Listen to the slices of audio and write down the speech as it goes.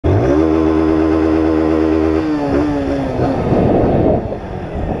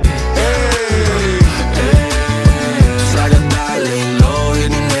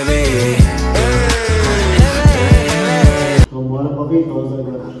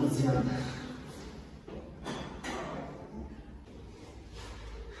rapaziada.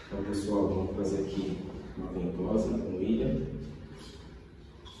 Então, pessoal, vamos fazer aqui uma ventosa com ilha.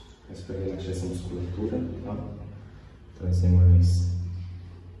 Mas para relaxar essa musculatura, tá? Trazer mais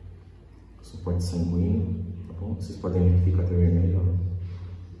suporte sanguíneo, tá bom? Vocês podem ver que fica até vermelho, ó.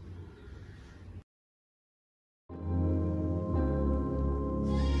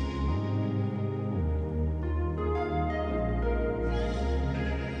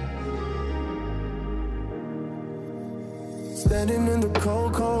 Standing in the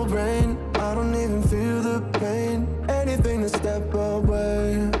cold, cold rain, I don't even feel the pain. Anything to step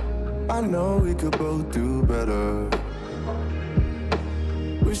away, I know we could both do better.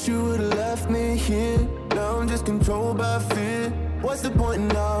 Wish you would've left me here, now I'm just controlled by fear. What's the point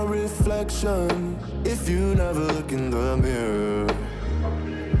in our reflection, if you never look in the mirror?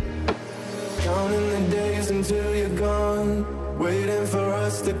 Counting the days until you're gone, waiting for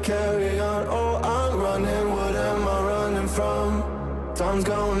us to carry on. Oh, I'm running, what am I running from? Time's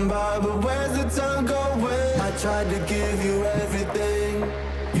going by, but where's the time going? I tried to give you everything,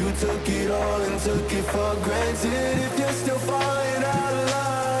 you took it all and took it for granted. If you're still falling out of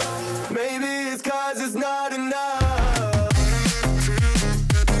love, maybe it's 'cause it's not enough.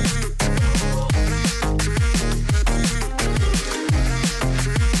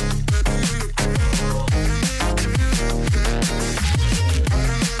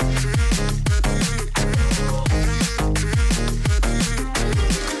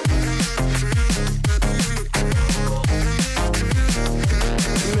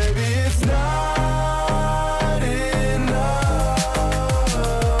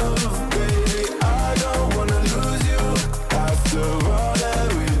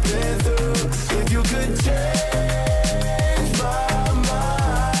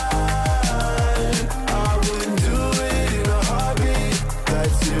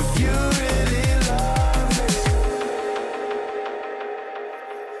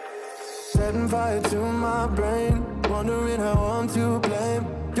 Setting fire to my brain, wondering how I'm to blame.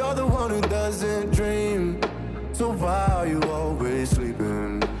 You're the one who doesn't dream, so why are you always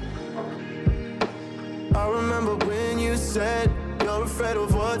sleeping? I remember when you said you're afraid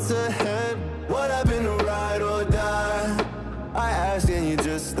of what's ahead. What happened to ride or die? I asked and you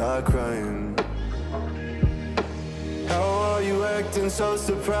just start crying. How are you acting so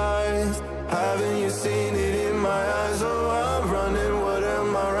surprised? Haven't you seen it in my eyes? Oh, I'm running, what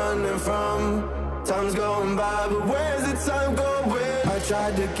am I running from? Time's going by, but where's the time going? I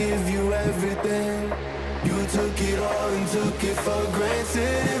tried to give you everything, you took it all and took it for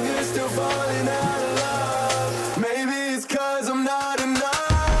granted. If you're still falling out of love, maybe it's 'cause I'm not enough.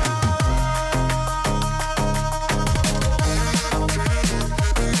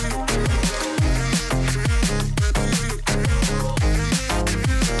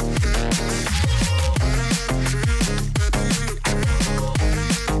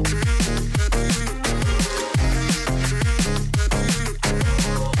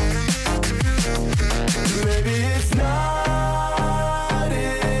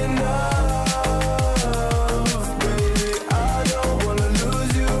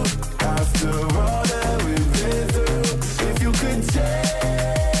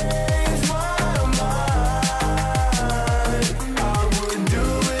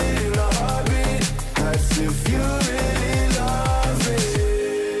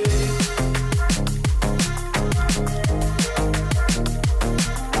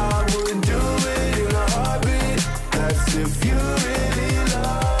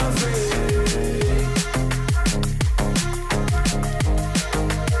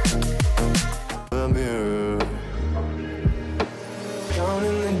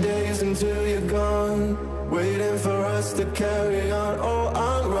 Until you're gone, waiting for us to carry on. Oh,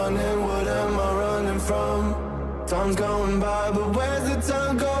 I'm running, what am I running from? Time's going by, but where's the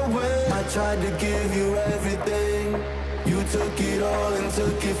time going? I tried to give you everything, you took it all and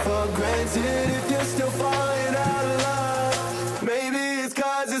took it for granted. If you're still falling out of love, maybe it's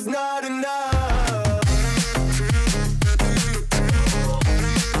 'cause it's not enough.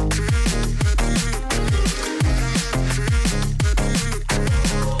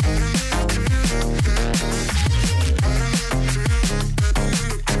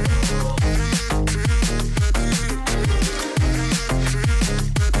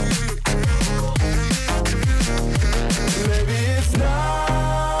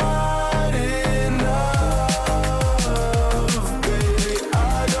 Enough, baby,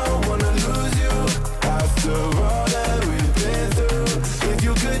 I don't wanna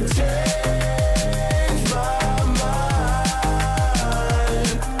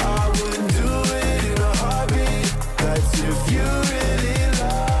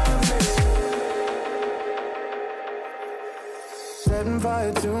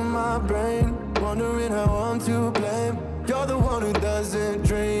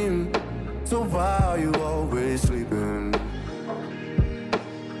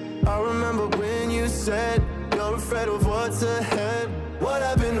said you're afraid of what's ahead. What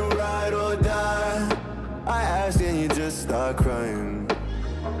happened to ride or die? I asked and you just start crying.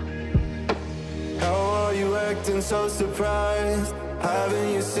 How are you acting so surprised?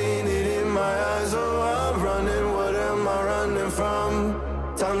 Haven't you seen it in my eyes? Oh, I'm running, what am I running from?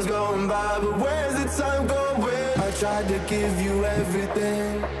 Time's going by, but where's the time going? I tried to give you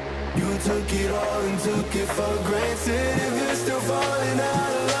everything. You took it all and took it for granted. If you're still falling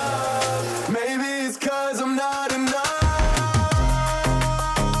out of love, maybe it's 'cause I'm not enough.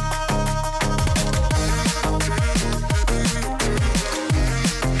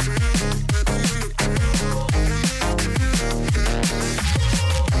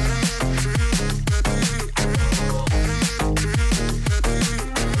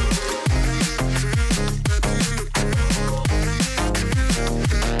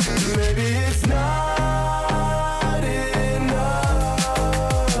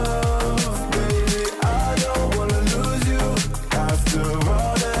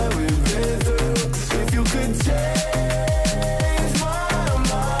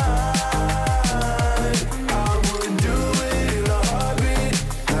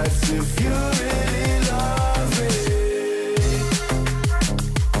 If you